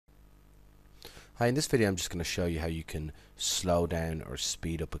Hi, in this video I'm just going to show you how you can slow down or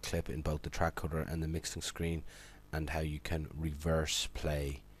speed up a clip in both the track cutter and the mixing screen, and how you can reverse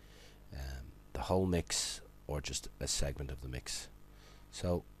play the whole mix or just a segment of the mix.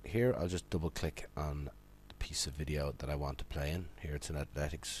 So here I'll just double click on the piece of video that I want to play in. Here it's an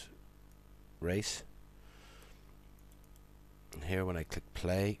athletics race. And here when I click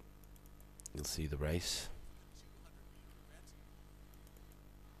play, you'll see the race.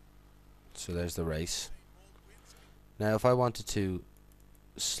 So there's the race. Now if I wanted to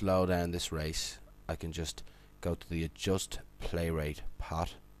slow down this race, I can just go to the adjust play rate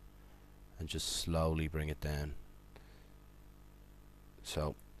pot and just slowly bring it down.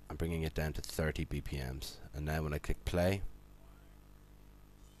 So I'm bringing it down to 30 BPMs, and now when I click play,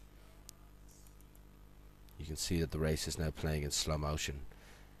 you can see that the race is now playing in slow motion.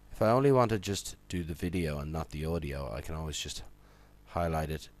 If I only want to just do the video and not the audio, I can always just highlight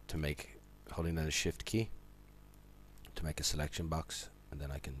it to make, holding down the shift key to make a selection box, and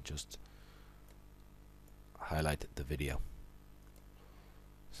then I can just highlight the video.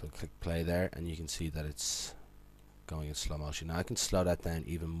 So click play there and you can see that it's going in slow motion. Now I can slow that down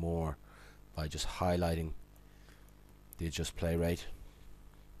even more by just highlighting the adjust play rate,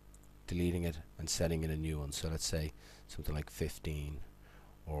 deleting it and setting in a new one. So let's say something like 15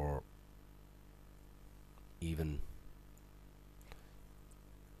 or even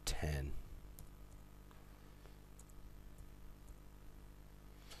 10.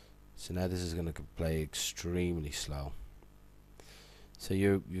 So now this is going to play extremely slow. So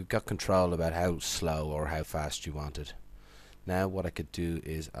you've got control about how slow or how fast you want it. Now what I could do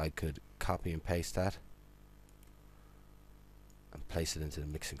is I could copy and paste that and place it into the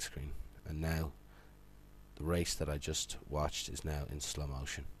mixing screen, and now the race that I just watched is now in slow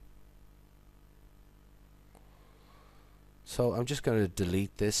motion. So I'm just going to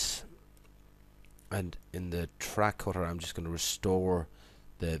delete this, and in the track cutter I'm just going to restore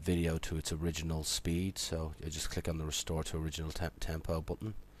the video to its original speed. So I just click on the restore to original tempo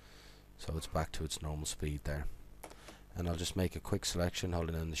button, so it's back to its normal speed there. And I'll just make a quick selection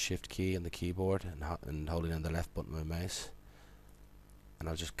holding down the shift key on the keyboard and holding down the left button of my mouse, and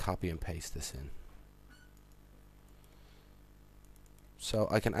I'll just copy and paste this in. So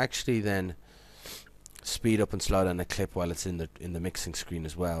I can actually then speed up and slow down a clip while it's in the mixing screen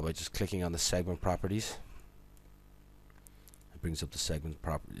as well by just clicking on the segment properties. It brings up the segment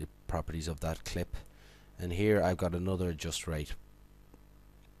properties of that clip, and here I've got another adjust rate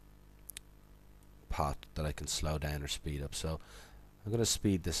pot that I can slow down or speed up. So I'm going to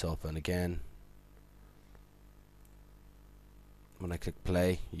speed this up, and again when I click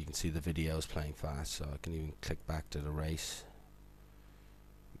play you can see the video is playing fast. So I can even click back to the race.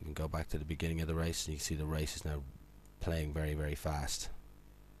 You can go back to the beginning of the race and you can see the race is now playing very, very fast.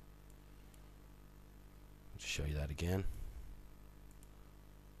 I'll just show you that again.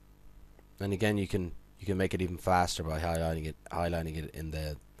 And again you can make it even faster by highlighting it in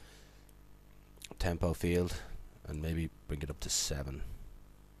the tempo field, and maybe bring it up to 7.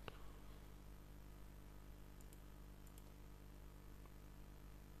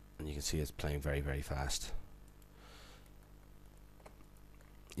 And you can see it's playing very, very fast.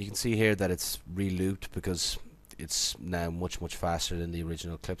 You can see here that it's re-looped because it's now much faster than the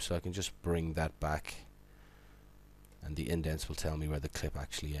original clip, so I can just bring that back, and the indents will tell me where the clip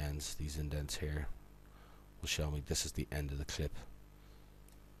actually ends. These indents here will show me this is the end of the clip.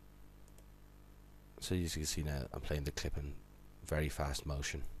 So as you can see now I'm playing the clip in very fast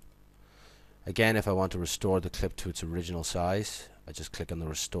motion. Again, if I want to restore the clip to its original size, I just click on the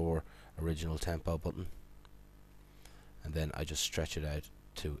restore original tempo button, and then I just stretch it out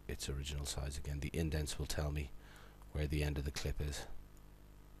to its original size again. The indents will tell me where the end of the clip is.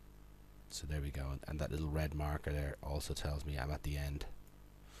 So there we go, and that little red marker there also tells me I'm at the end.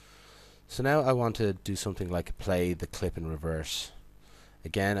 So now I want to do something like play the clip in reverse.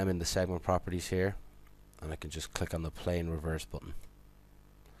 Again, I'm in the segment properties here, and I can just click on the play in reverse button.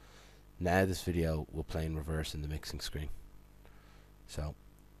 Now this video will play in reverse in the mixing screen. So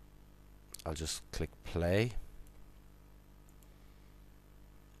I'll just click play,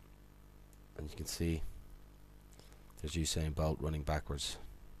 and you can see there's Usain Bolt running backwards.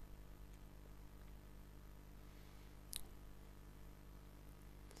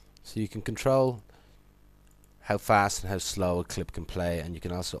 So you can control how fast and how slow a clip can play, and you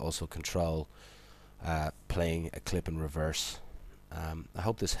can also control playing a clip in reverse. I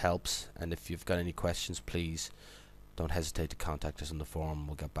hope this helps, and if you've got any questions, please don't hesitate to contact us on the forum.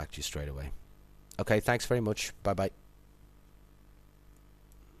 We'll get back to you straight away. Okay, thanks very much. Bye bye.